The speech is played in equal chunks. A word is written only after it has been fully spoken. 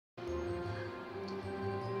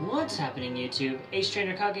What's happening, YouTube?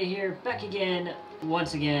 AcetrainerKage here, back again,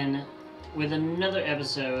 once again, with another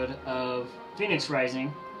episode of Phoenix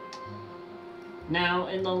Rising. Now,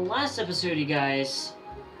 in the last episode, you guys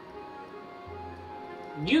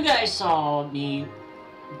saw me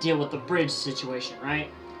deal with the bridge situation, right?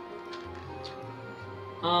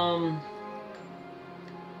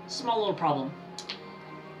 Small little problem.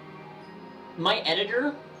 My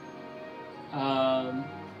editor, that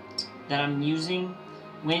I'm using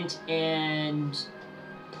went and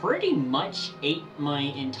pretty much ate my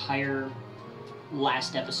entire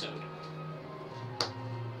last episode.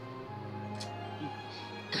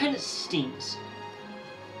 Kind of stings.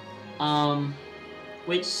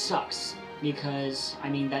 Which sucks, because, I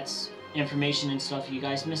mean, that's information and stuff you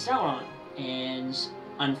guys missed out on. And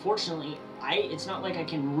unfortunately, it's not like I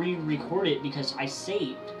can re-record it because I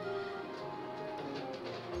saved.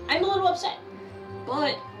 I'm a little upset.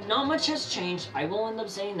 But not much has changed. I will end up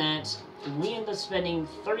saying that we end up spending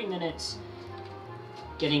 30 minutes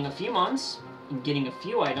getting a few mons and getting a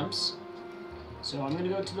few items. So I'm going to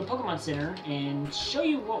go to the Pokemon Center and show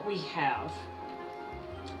you what we have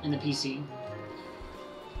in the PC.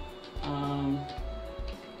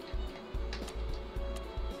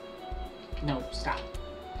 No, stop.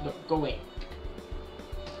 Go away.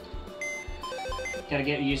 Gotta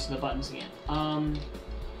get used to the buttons again.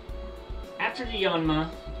 After the Yanma,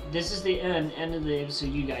 this is the end of the episode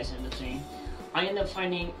you guys end up seeing, I end up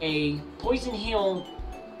finding a Poison Heal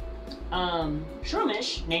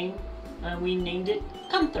Shroomish named, we named it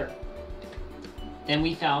Gunther. Then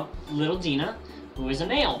we found Little Dina, who is a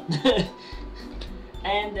male.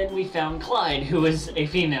 And then we found Clyde, who is a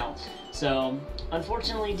female. So,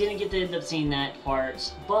 unfortunately, didn't get to end up seeing that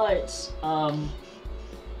part, but I'm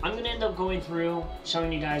going to end up going through,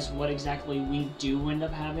 showing you guys what exactly we do end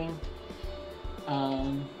up having.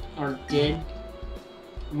 Or did.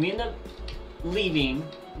 We end up leaving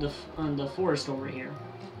the forest over here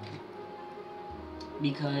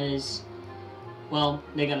because, well,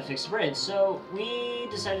 they gotta fix the bridge. So we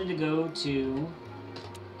decided to go to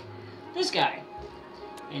this guy,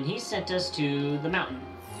 and he sent us to the mountain.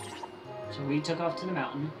 So we took off to the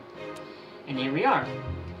mountain, and here we are.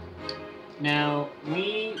 Now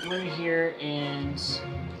we went here and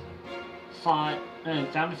fought,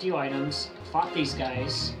 found a few items, fought these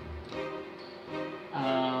guys,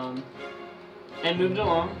 and moved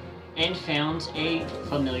along and found a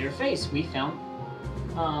familiar face. We found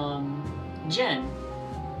Jen.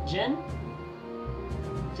 Jen?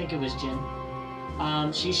 I think it was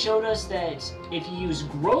Jen. She showed us that if you use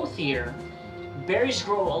growth here, berries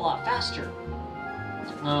grow a lot faster.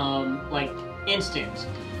 Like instant.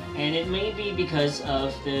 And it may be because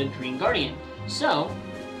of the Green Guardian. So,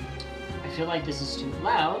 I feel like this is too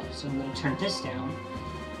loud, so I'm going to turn this down.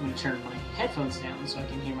 I'm going to turn my headphones down so I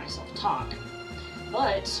can hear myself talk.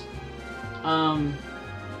 But,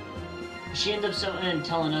 she ended up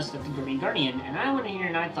telling us that the Green Guardian, and I went in here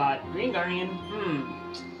and I thought, Green Guardian,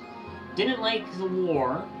 didn't like the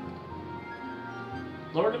war.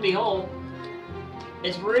 Lord and behold,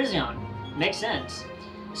 it's Virizion. Makes sense.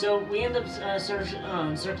 So we ended up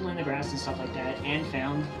circling the grass and stuff like that, and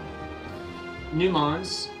found new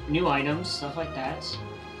mons, new items, stuff like that.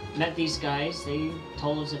 Met these guys, they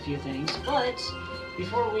told us a few things, but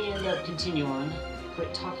before we end up continue on,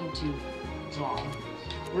 quit talking to Draw,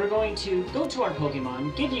 we're going to go to our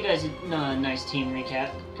Pokemon, give you guys a nice team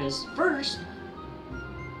recap, because first,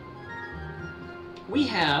 we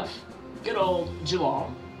have good old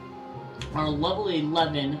Jalal, our level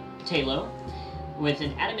 11 Tailo, with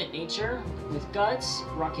an Adamant Nature, with Guts,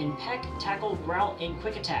 Rockin' Peck, Tackle, Growl, and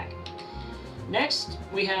Quick Attack. Next,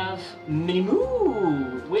 we have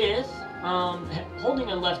Minimoo with holding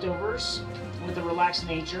a Leftovers with a Relaxed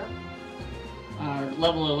Nature.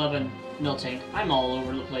 Level 11 Miltank. I'm all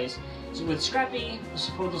over the place. So with Scrappy,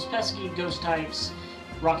 for those pesky ghost types,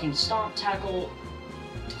 rocking Stomp, Tackle,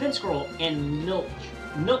 Defense Scroll, and Milk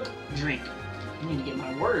Drink. I need to get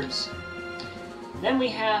my words. Then we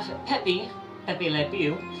have Peppy Le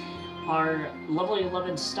Pew, our level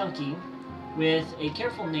 11 Stunky, with a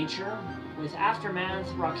Careful Nature, with Aftermath,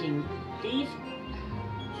 rocking Thief,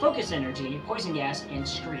 Focus Energy, Poison Gas, and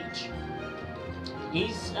Screech.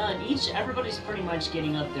 Everybody's pretty much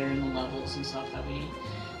getting up there in the levels and stuff that we need.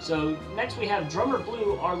 So next we have Drummer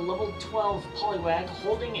Blue, our level 12 Poliwag,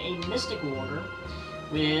 holding a Mystic Water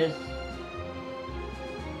with,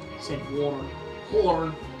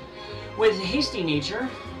 with Hasty Nature,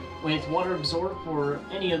 with Water Absorb for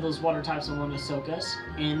any of those water types that want to soak us.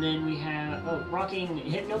 And then we have rocking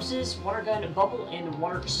Hypnosis, Water Gun, Bubble, and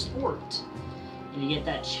Water Sport. And you get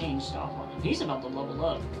that changed off on him. He's about to level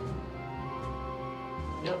up.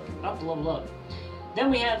 Yep, up to level up. Then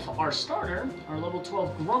we have our starter, our level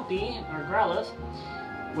 12 Grumpy, our Growlithe,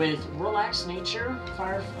 with Relaxed Nature,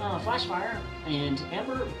 Flash Fire, and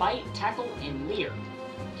Amber, Bite, Tackle, and Leer.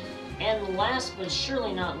 And last but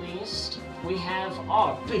surely not least, we have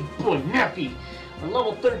our big boy Nappy, our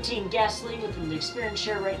level 13 Ghastly with an experience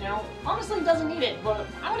share right now. Honestly, doesn't need it, but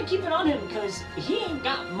I'm gonna keep it on him because he ain't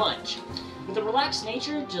got much. With a Relaxed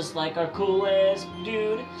Nature, just like our cool ass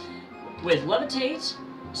dude, with Levitate,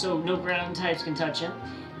 so no ground types can touch him,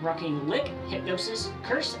 rocking Lick, Hypnosis,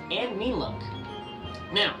 Curse, and Mean Look.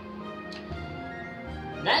 Now,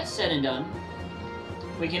 that said and done,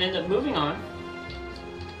 we can end up moving on.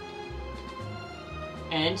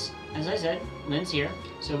 And, as I said, Lynn's here.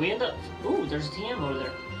 So we end up... Ooh, there's a TM over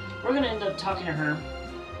there. We're going to end up talking to her.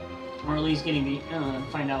 Or at least getting the...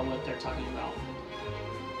 find out what they're talking about.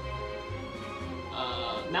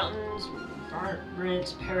 Mountains,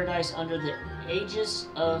 vibrant paradise under the aegis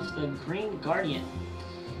of the Green Guardian.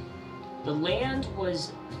 The land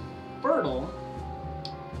was fertile.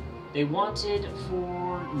 They wanted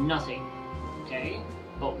for nothing. Okay?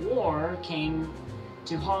 But war came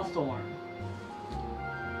to Hawthorne.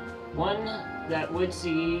 One that would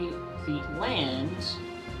see the land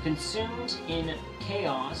consumed in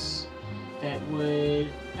chaos that would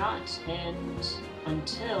not end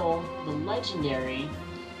until the legendary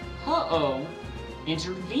Ho-Oh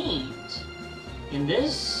intervened. In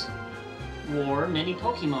this war, many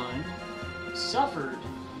Pokemon suffered,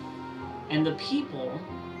 and the people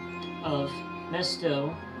of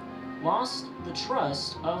Mesto lost the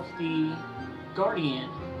trust of the Guardian.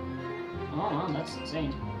 Oh, wow, that's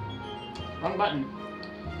insane. Wrong button.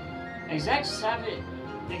 Exacting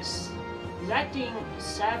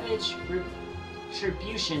savage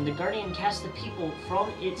retribution, the Guardian cast the people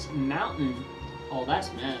from its mountain. Oh, that's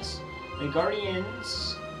a mess. The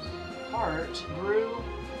Guardian's heart grew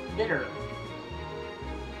bitter.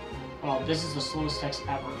 Oh, this is the slowest text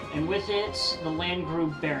ever. And with it, the land grew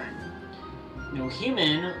barren. No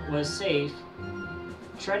human was safe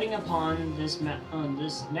treading upon this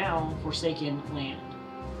now forsaken land.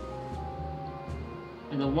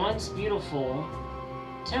 And the once beautiful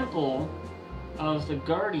temple of the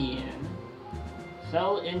Guardian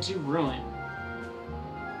fell into ruin.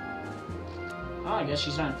 Oh, I guess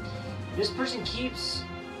she's done. This person seems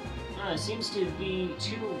to be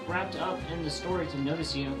too wrapped up in the story to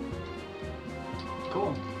notice you.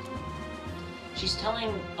 Cool. She's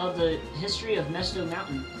telling of the history of Mesto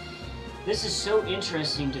Mountain. This is so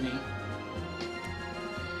interesting to me.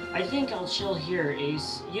 I think I'll chill here,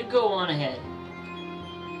 Ace. You go on ahead.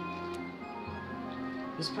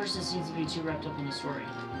 This person seems to be too wrapped up in the story.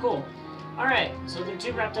 Cool. Alright, so they're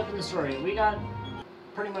too wrapped up in the story. We got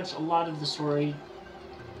pretty much a lot of the story.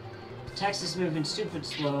 The text is moving stupid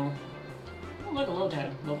slow. Oh, look, a low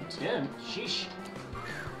tag. Level 10. Sheesh.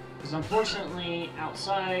 Because unfortunately,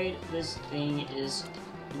 outside, this thing is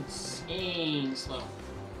insane slow.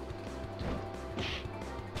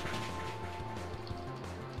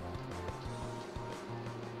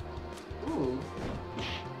 Ooh.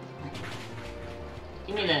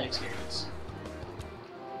 Give me that experience.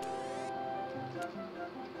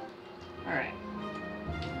 Alright.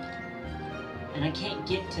 And I can't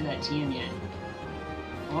get to that TM yet.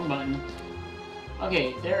 Wrong button.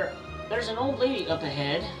 Okay, there's an old lady up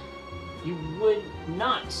ahead. You would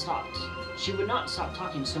not stop. She would not stop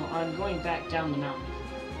talking, so I'm going back down the mountain.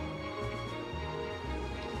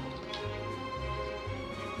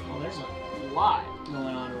 Well, there's a lot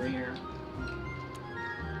going on over here.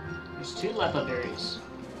 There's 2 Lepa berries.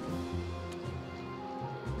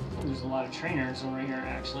 Oh, there's a lot of trainers over here,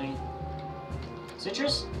 actually.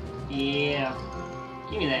 Citrus? Yeah.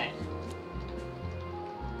 Give me that.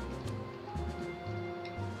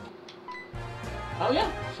 Oh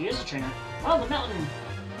yeah, she is a trainer. Wow, the mountain.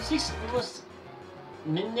 6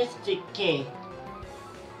 Magnifique.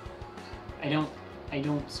 I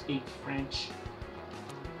don't speak French.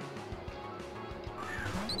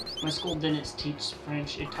 My school didn't teach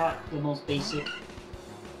French. It taught the most basic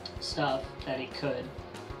stuff that it could.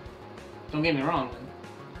 Don't get me wrong.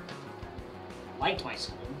 I liked my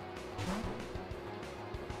school.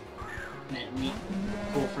 Met me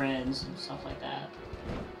cool friends and stuff like that.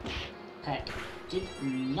 Heck, did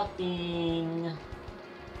nothing.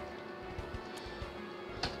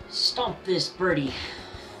 Stomp this birdie.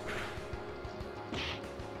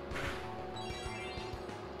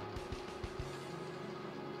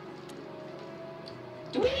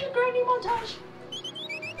 Do we need a grinding montage?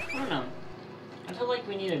 I don't know. I feel like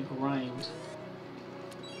we need a grind.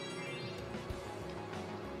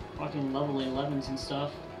 Fucking level 11s and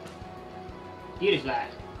stuff. Beauty flag.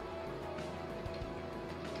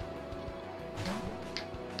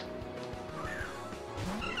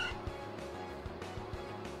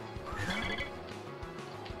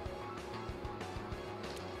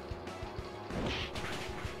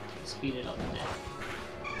 speed it up a bit.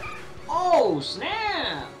 Oh,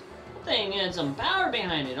 snap! That thing had some power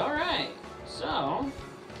behind it, alright. So...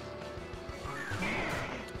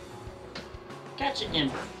 catch an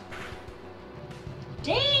ember.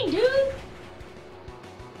 Dang, dude!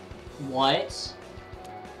 What?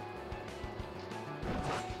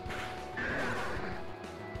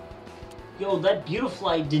 Yo, that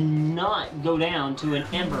Beautifly did not go down to an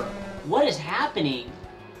ember. What is happening?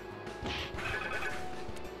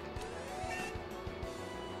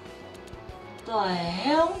 The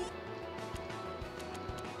hell?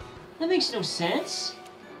 That makes no sense.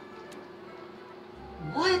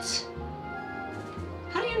 What?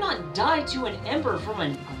 How do you not die to an ember from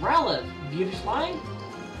a Growlithe, Beautifly?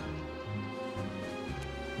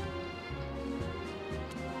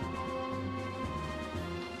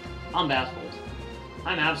 I'm baffled.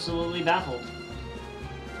 I'm absolutely baffled.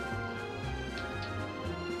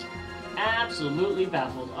 Absolutely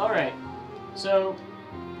baffled. Alright. So...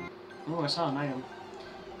 oh, I saw an item.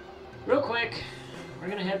 Real quick, we're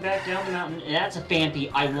gonna head back down the mountain. That's a Phanpy.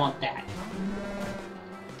 I want that.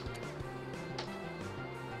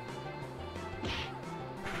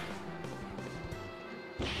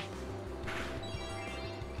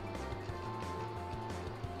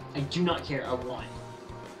 I do not care. I want it.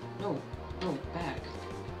 No, no, back.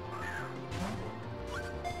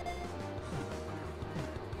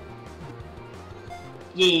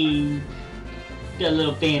 Yay! Got a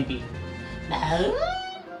little Phanpy. No?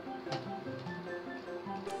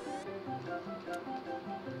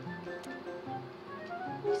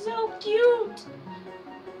 He's so cute!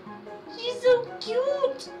 She's so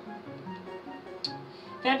cute!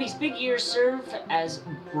 Phanpy's big ears serve as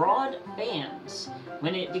broad fans.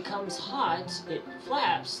 When it becomes hot, it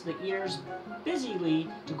flaps the ears busily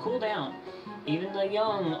to cool down. Even the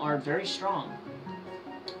young are very strong.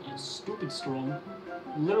 Yeah, stupid strong.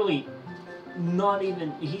 Literally, not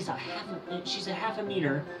even. She's a half a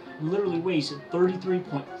meter. Literally weighs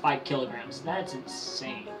 33.5 kilograms. That's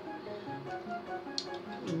insane.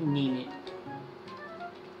 You name it.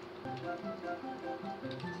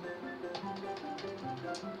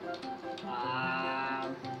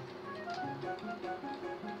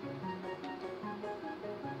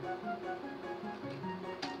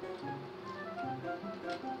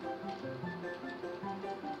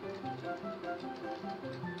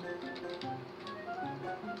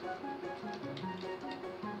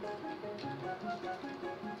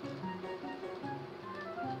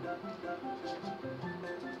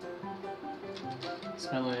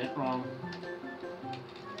 Spelling it wrong.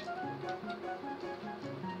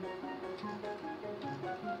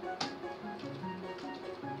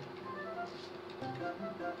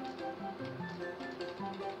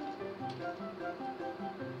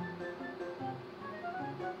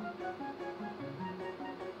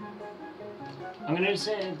 I'm gonna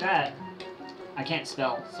say that I can't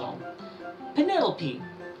spell, so Penelope,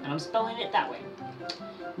 and I'm spelling it that way.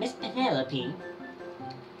 Miss Penelope.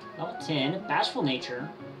 Level 10, Bashful Nature.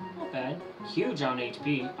 Not bad. Huge on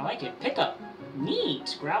HP. I like it. Pickup.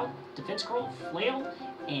 Neat. Growl, Defense Curl, Flail,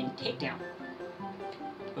 and Takedown.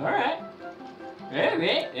 Alright.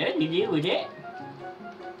 Alright. Let me deal with it.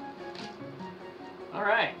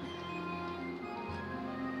 Alright.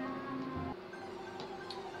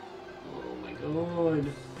 Oh my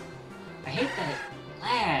god. I hate that it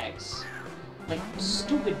lags. Like,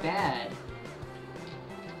 stupid bad.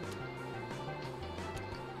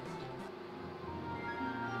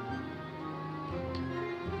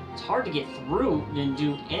 It's hard to get through and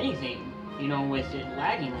do anything, you know, with it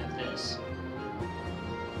lagging like this.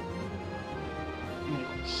 I'm gonna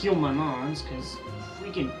go heal my mons, because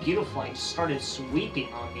freaking Beautifly started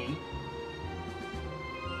sweeping on me.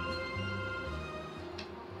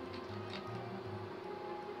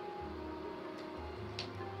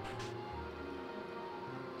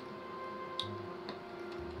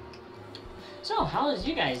 So, how was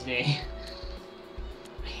you guys' day?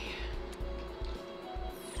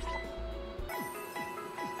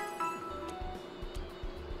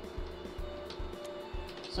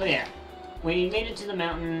 So yeah, we made it to the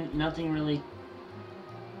mountain. Nothing really,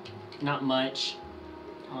 not much,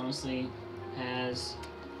 honestly, has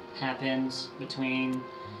happened between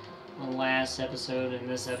the last episode and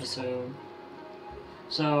this episode.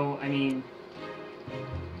 So, I mean,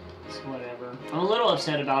 it's whatever. I'm a little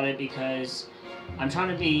upset about it because I'm trying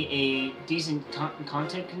to be a decent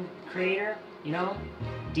content creator, you know?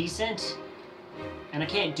 Decent. And I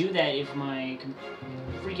can't do that if my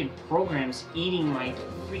freaking program's eating my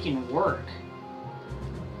freaking work.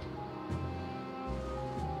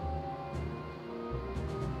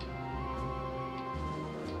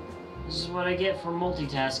 This is what I get for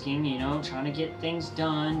multitasking, you know, trying to get things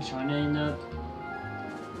done, trying to end up,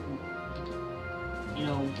 you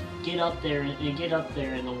know, get up there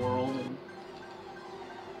in the world, and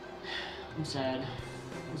I'm sad.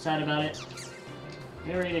 I'm sad about it.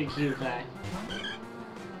 Very cute guy.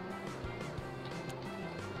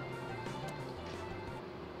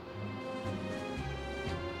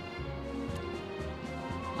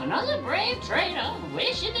 Another brave trainer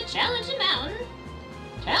wishing to challenge the mountain.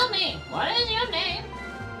 Tell me, what is your name?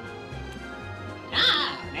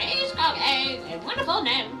 Ah, AcetrainerKageMura, a wonderful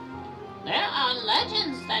name. There are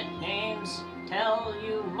legends that names tell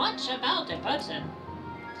you much about a person.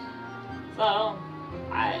 So,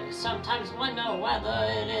 I sometimes wonder whether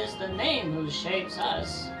it is the name who shapes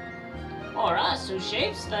us, or us who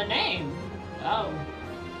shapes the name. Oh,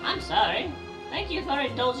 I'm sorry. Thank you for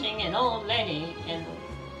indulging an old lady in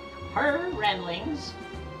her ramblings.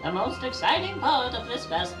 The most exciting part of this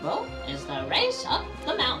festival is the race up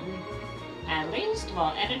the mountain. At least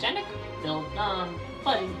for energetic,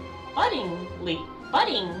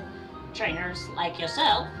 budding trainers like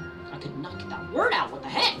yourself. I could not get that word out. What the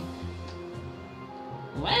heck?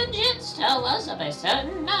 Legends tell us of a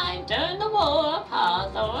certain knight during the War of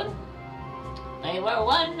Hawthorne. They were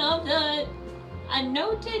one of the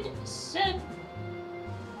noted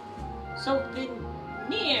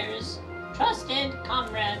souvenirs, trusted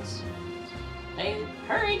comrades. They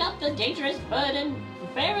hurried up the dangerous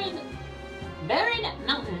buried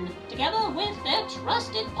mountain together with their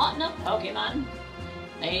trusted partner Pokemon.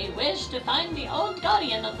 They wished to find the old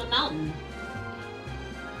guardian of the mountain.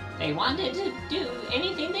 They wanted to do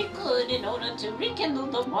anything they could in order to rekindle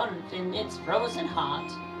the warmth in its frozen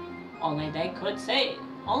heart. Only that could save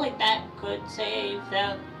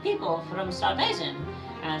their people from starvation,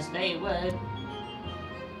 as they would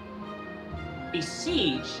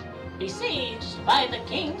besieged by the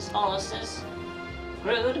king's forces.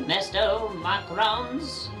 Crude Mesto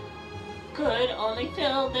macarons could only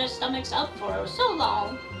fill their stomachs up for so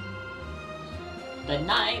long. The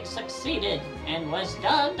knight succeeded and was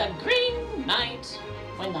dubbed the Green Knight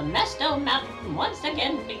when the Mesto Mountain once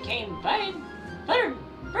again became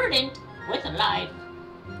burdened with life.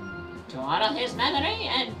 To honor his memory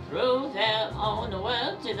and prove their own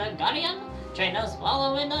worth to the Guardian, trainers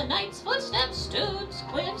follow in the knight's footsteps to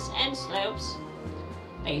cliffs and slopes.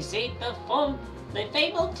 They seek the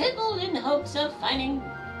fabled temple in hopes of finding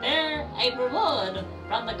there a reward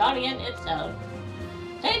from the Guardian itself.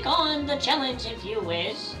 Take on the challenge if you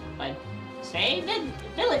wish, but stay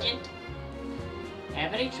vigilant.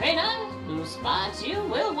 Every trainer who spots you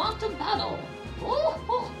will want to battle.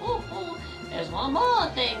 There's one more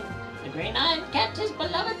thing. The Green Knight kept his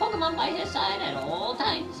beloved Pokemon by his side at all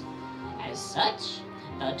times. As such,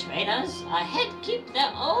 the trainers ahead keep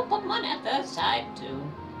their old Pokemon at their side too.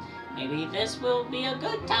 Maybe this will be a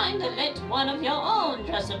good time to let one of your own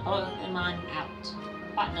trusted Pokemon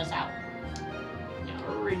partners out.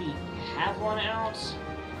 I already have one out.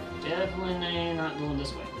 Definitely not going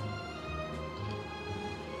this way.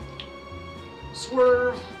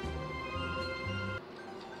 Swerve!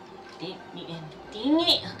 Dang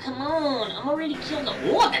it! Come on! I'm already killed the—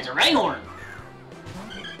 Oh, that's a Rhyhorn!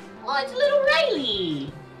 Oh, it's a little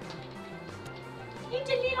Riley! It's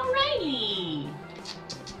a little Riley!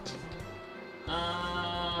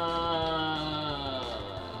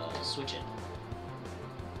 Switch it.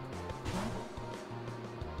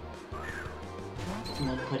 I'm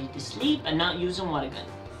gonna put it to sleep and not use a water gun.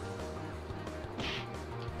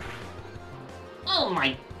 Oh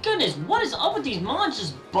my goodness, what is up with these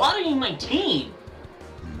monsters bothering my team?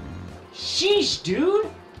 Sheesh, dude!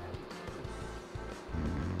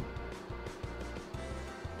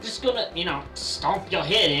 Just gonna, you know, stomp your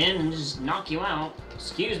head in and just knock you out.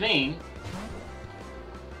 Excuse me.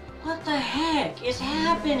 What the heck is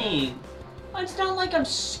happening? It's not like I'm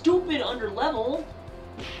stupid under level.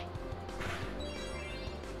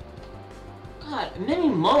 God,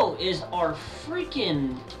 Minimo is our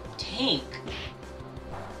freaking tank.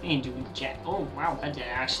 And doing jack. Oh wow, that did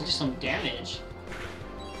actually some damage.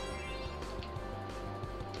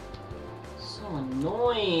 So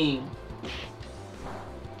annoying.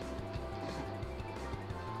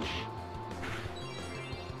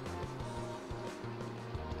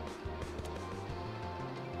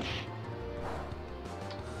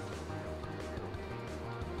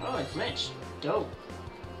 Oh, it flinched. Dope.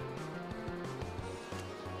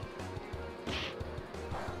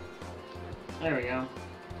 There we go.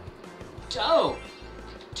 Dope!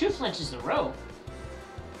 2 flinches in a row.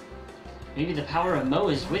 Maybe the power of Mo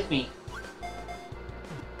is with me.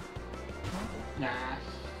 Nah,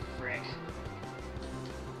 frick.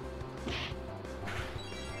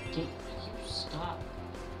 Can you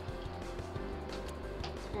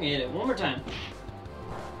Hit it one more time.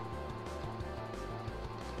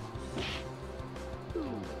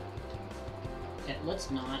 Yeah, let's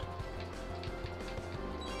not.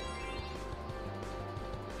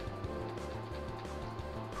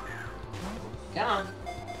 Come on.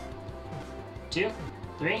 2,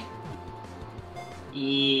 3.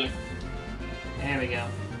 Yeah. There we go.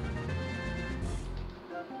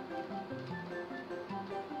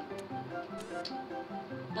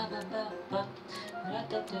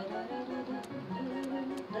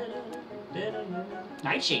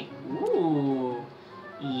 Nightshade. Ooh.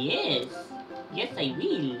 Yes. Yes, I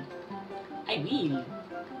will. I will.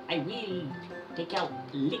 I will take out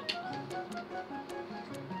Lick.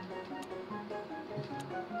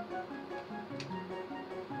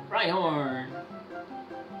 Rhyhorn.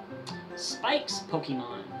 Spike's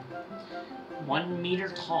Pokemon. 1 meter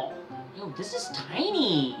tall. Yo, this is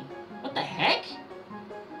tiny. What the heck?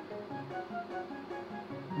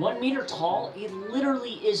 1 meter tall? It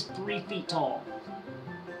literally is 3 feet tall.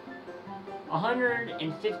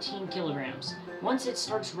 115 kilograms. Once it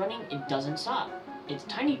starts running, it doesn't stop. Its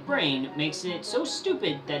tiny brain makes it so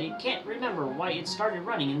stupid that it can't remember why it started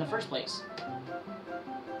running in the first place.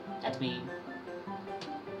 That's mean.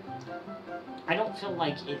 I don't feel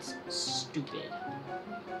like it's stupid.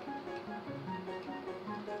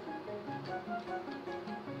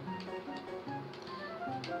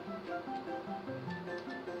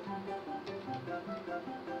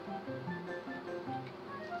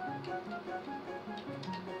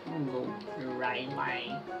 Go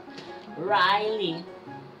Riley. Riley.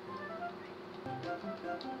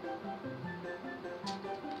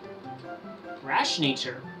 Rash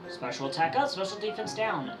nature. Special attack up, special defense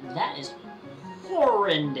down. That is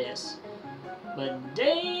horrendous. But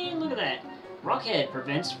dang, look at that. Rockhead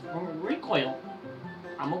prevents from recoil.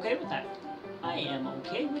 I'm okay with that. I am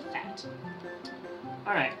okay with that.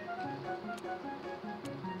 Alright.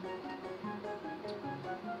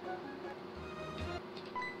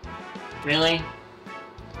 Really?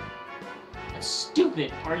 That's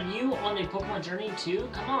stupid. Are you on a Pokemon journey too?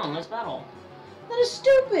 Come on, let's battle. That is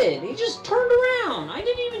stupid. He just turned around. I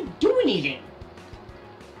didn't even do anything.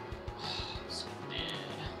 I'm so mad.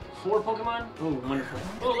 4 Pokemon? Oh, wonderful.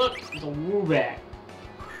 Oh, look. It's a Woobat.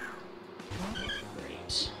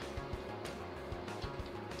 Great.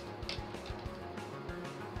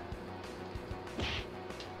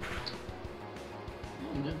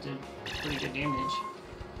 Oh, that did pretty good damage.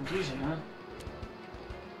 Confusion, huh?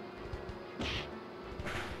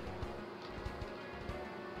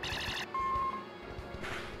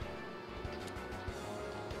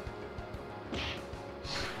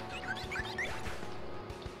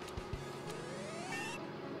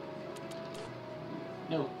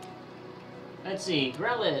 No. Let's see,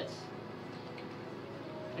 Growlithe.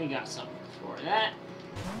 We got something for that.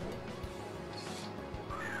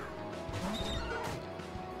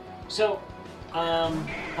 So,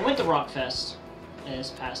 I went to Rockfest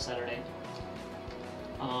this past Saturday.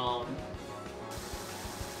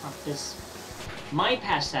 My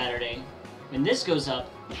past Saturday, when this goes up,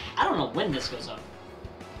 I don't know when this goes up.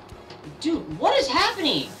 Dude, what is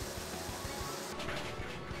happening?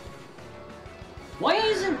 Why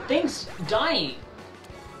isn't things dying?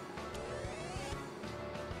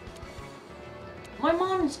 My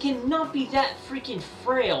moms cannot be that freaking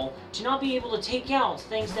frail to not be able to take out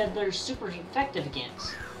things that they're super effective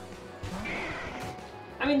against.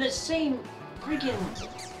 I mean, the same freaking...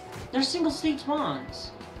 They're single-stage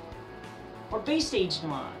mons. Or base-stage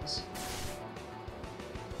mons.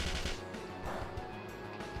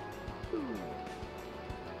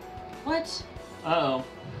 What? Uh-oh.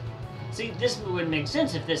 See, this would make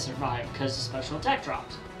sense if this survived, because the special attack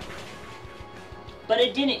dropped. But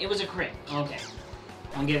it didn't, it was a crit. Okay.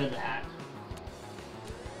 I'll give it that.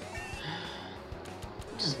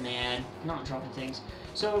 I'm just mad. I'm not dropping things.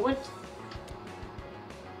 So I went...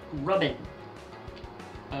 Rubbin.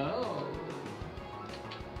 Oh.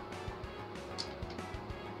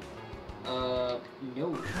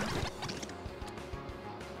 No.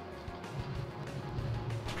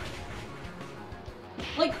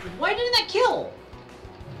 Like, why didn't that kill?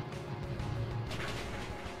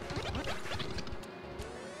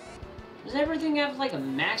 Does everything have, like, a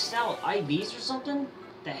maxed out IVs or something?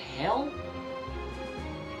 The hell?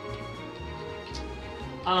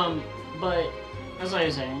 But, as I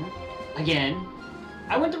was saying, again,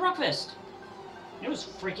 I went to Rockfest. It was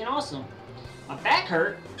freaking awesome. My back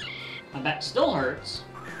hurt. My back still hurts.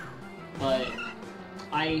 But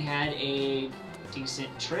I had a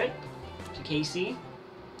decent trip to KC.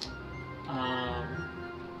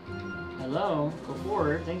 Hello, go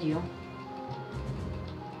forward, thank you.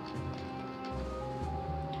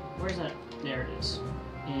 Where's that? There it is.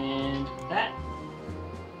 And that?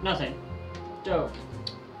 Nothing. Dope.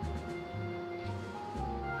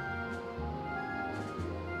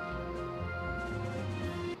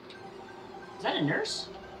 Is that a nurse?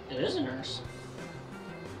 It is a nurse.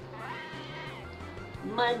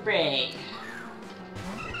 Mudbray.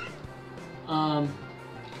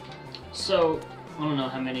 So, I don't know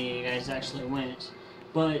how many of you guys actually went,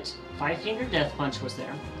 but Five Finger Death Punch was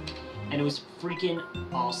there, and it was freaking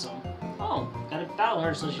awesome. Oh, got a battle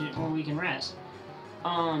her so we can rest.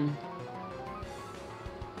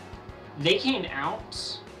 They came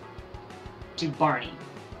out to Barney.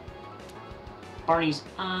 Barney's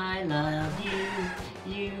I love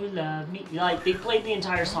you, you love me. Like, they played the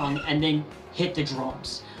entire song and then hit the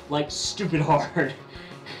drums. Like, stupid hard.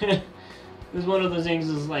 It was one of those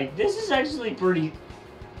things that's like, this is actually pretty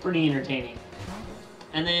entertaining.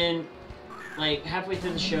 And then, like, halfway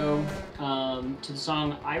through the show, to the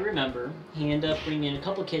song I Remember, he ended up bringing a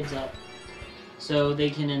couple kids up so they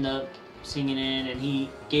can end up singing in, and he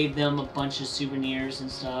gave them a bunch of souvenirs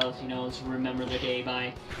and stuff, you know, to remember the day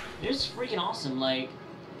by. It was freaking awesome. Like,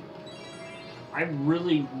 I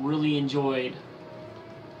really enjoyed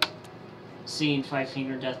seeing Five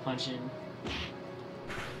Finger Death Punch in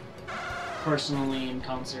personally in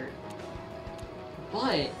concert.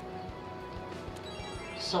 But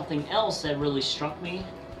something else that really struck me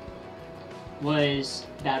was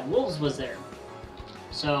Bad Wolves was there.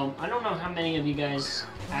 So I don't know how many of you guys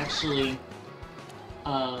actually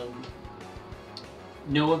know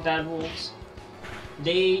of Bad Wolves.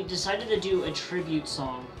 They decided to do a tribute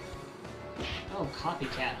song. Oh,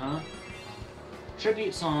 copycat, huh?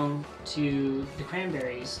 Tribute song to the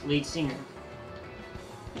Cranberries' lead singer.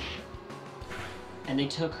 And they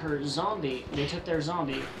took their zombie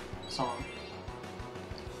song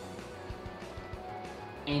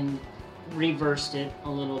and reversed it a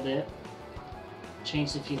little bit,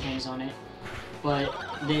 changed a few things on it, but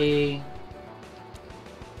they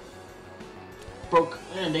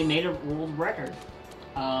made a world record.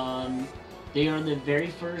 They are the very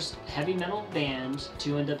first heavy metal band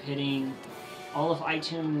to end up hitting all of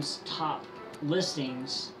iTunes top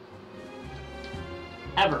listings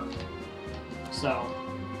ever. So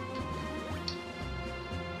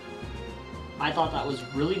I thought that was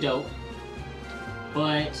really dope.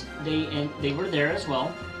 But they were there as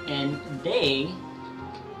well, and where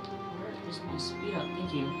is my speed up?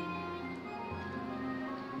 Thank you.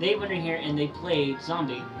 They went in here and they played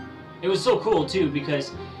Zombie. It was so cool too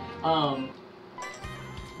because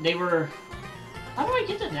they were. How do I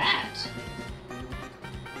get to that?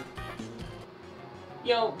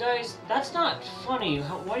 Yo, guys, that's not funny.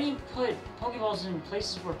 Why do you put Pokeballs in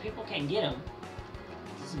places where people can't get them?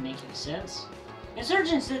 Doesn't make any sense.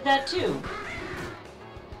 Insurgents did that too.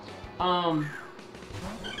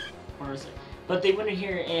 Where is it? But they went in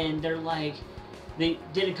here and they're like, they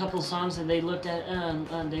did a couple songs and they looked at,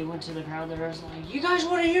 they went to the crowd. They was like, "You guys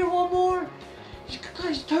want to hear one more? You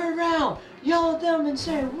guys turn around, yell at them, and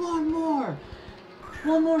say one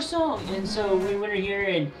more song." And so we went in here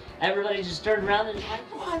and everybody just turned around and was like,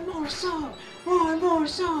 one more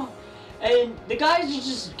song. And the guys are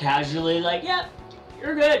just casually like, "Yep,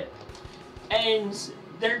 you're good." And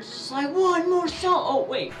they're just like, one more song. Oh,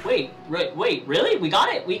 wait, really? We got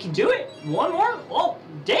it? We can do it? One more? Oh,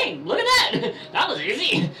 dang, look at that. That was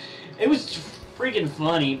easy. It was freaking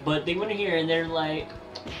funny, but they went in here and they're like,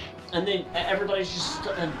 and then everybody's just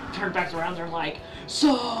turned back around. They're like,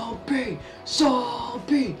 zombie.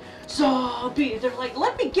 They're like,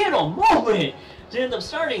 let me get a moment to end up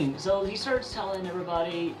starting. So he starts telling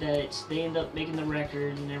everybody that they end up making the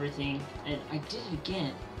record and everything, and I did it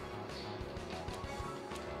again.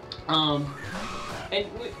 And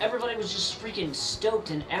everybody was just freaking stoked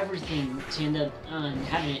and everything to end up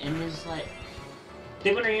having it. And it's like,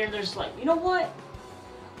 they went in here and they're just like, you know what?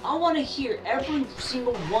 I want to hear every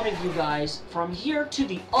single one of you guys from here to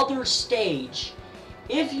the other stage.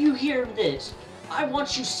 If you hear this, I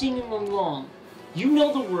want you singing along. You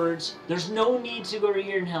know the words. There's no need to go over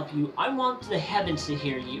here and help you. I want the heavens to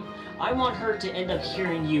hear you. I want her to end up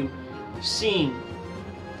hearing you sing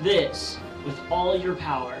this with all your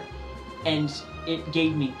power. And it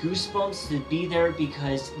gave me goosebumps to be there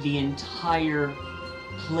because the entire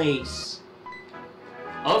place,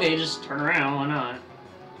 okay, just turn around, why not,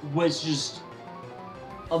 was just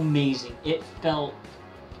amazing. It felt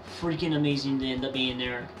freaking amazing to end up being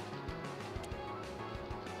there.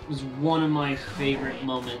 It was one of my favorite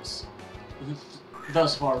moments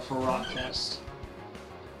thus far for Rockfest.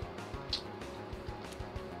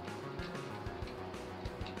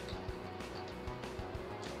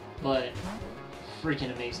 But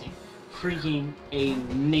freaking amazing. freaking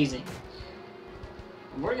amazing.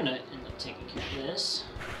 We're gonna end up taking care of this.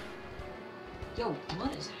 Yo,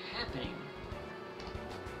 what is happening?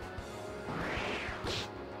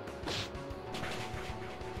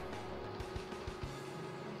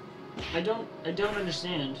 I don't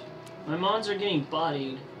understand. My mons are getting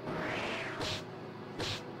bodied.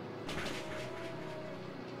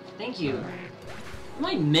 Thank you. Am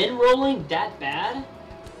I mid-rolling that bad?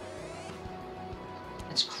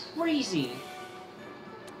 That's crazy.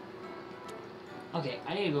 Okay,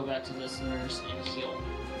 I need to go back to this nurse and heal.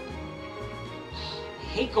 I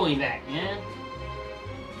hate going back, man.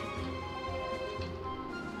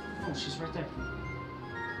 Oh, she's right there.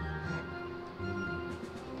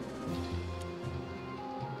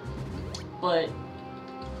 But,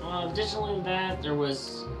 additionally to that, there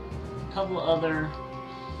was a couple of other...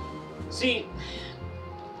 See,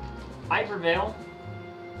 I Prevail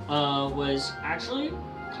was actually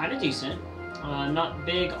kind of decent. Not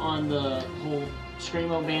big on the whole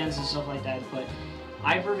Screamo bands and stuff like that, but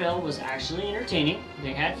I Prevail was actually entertaining.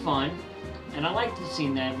 They had fun, and I liked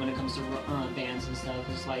seeing that when it comes to bands and stuff.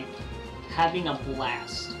 It's like having a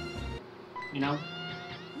blast, you know?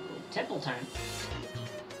 Ooh, temple time.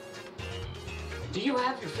 Do you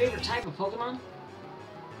have your favorite type of Pokemon?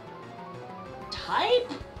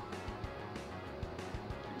 Type?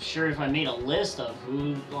 I'm sure if I made a list of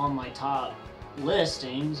who's on my top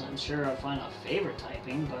listings, I'm sure I'd find a favorite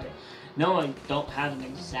typing, but no, I don't have an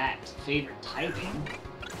exact favorite typing.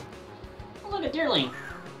 Oh, look at Deerling.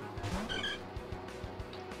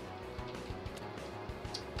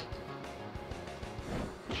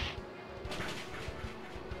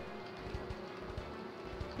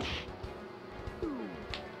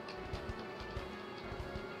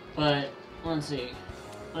 But, let's see,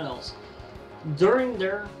 what else? During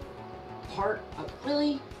their part,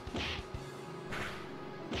 really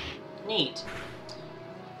neat.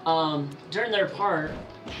 During their part,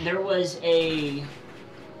 there was a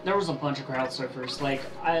bunch of crowd surfers. Like,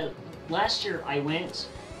 last year I went,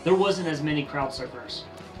 there wasn't as many crowd surfers.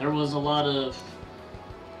 There was a lot of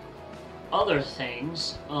other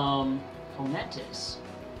things. Fomentis.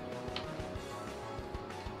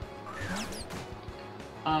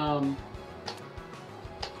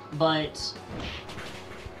 But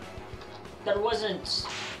there wasn't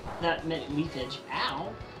that many leafage.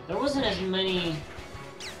 Ow! There wasn't as many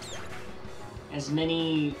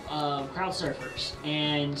crowd surfers,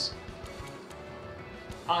 and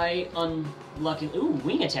I ooh,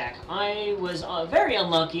 wing attack. I was very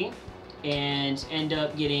unlucky, and end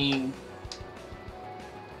up getting.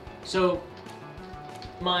 So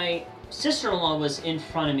my sister-in-law was in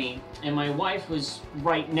front of me, and my wife was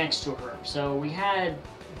right next to her. So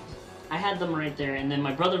I had them right there, and then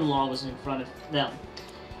my brother-in-law was in front of them,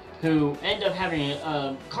 who ended up having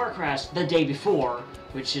a car crash the day before,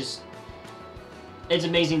 which is, it's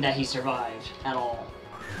amazing that he survived at all.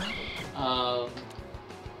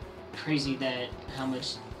 Crazy that how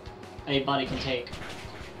much a body can take,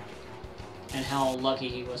 and how lucky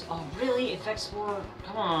he was. Oh, really? Effect Spore?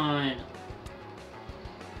 Come on.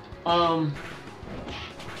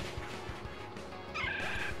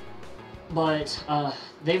 But,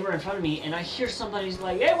 they were in front of me, and I hear somebody's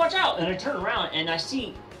like, hey, watch out! And I turn around, and I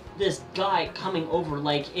see this guy coming over.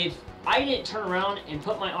 Like, if I didn't turn around and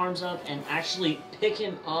put my arms up and actually pick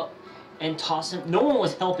him up and toss him, no one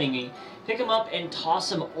was helping me, pick him up and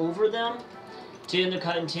toss him over them to end up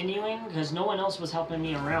continuing, because no one else was helping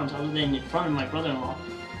me around other than in front of my brother-in-law.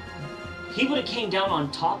 He would have came down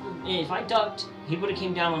on top of, if I ducked, he would have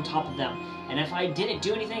came down on top of them. And if I didn't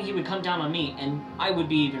do anything, he would come down on me, and I would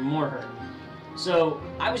be even more hurt. So,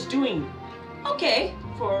 I was doing okay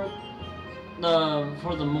for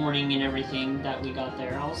the morning and everything that we got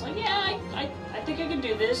there. I was like, yeah, I think I can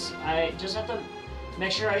do this. I just have to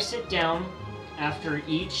make sure I sit down after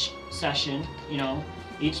each session, you know,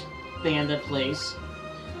 each band that plays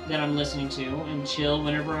that I'm listening to, and chill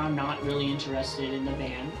whenever I'm not really interested in the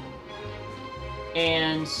band.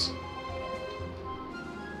 And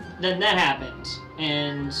then that happened,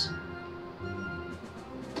 and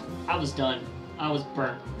I was done. I was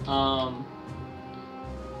burnt.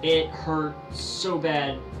 It hurt so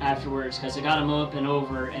bad afterwards, because I got him up and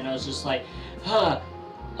over, and I was just like,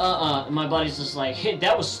 and my body's just like, hey,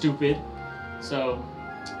 that was stupid. So,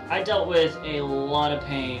 I dealt with a lot of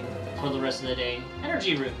pain for the rest of the day.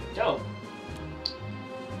 Energy root, dope.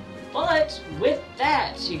 But, with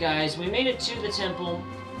that, you guys, we made it to the temple.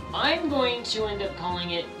 I'm going to end up calling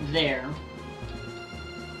it there,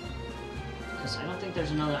 because I don't think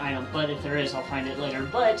there's another item, but if there is, I'll find it later.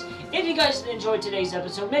 But if you guys enjoyed today's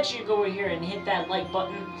episode, make sure you go over here and hit that like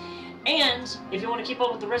button. And if you want to keep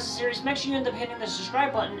up with the rest of the series, make sure you end up hitting the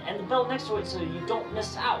subscribe button and the bell next to it so you don't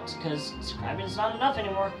miss out, because subscribing is not enough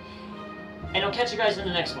anymore. And I'll catch you guys in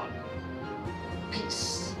the next one.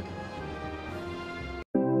 Peace.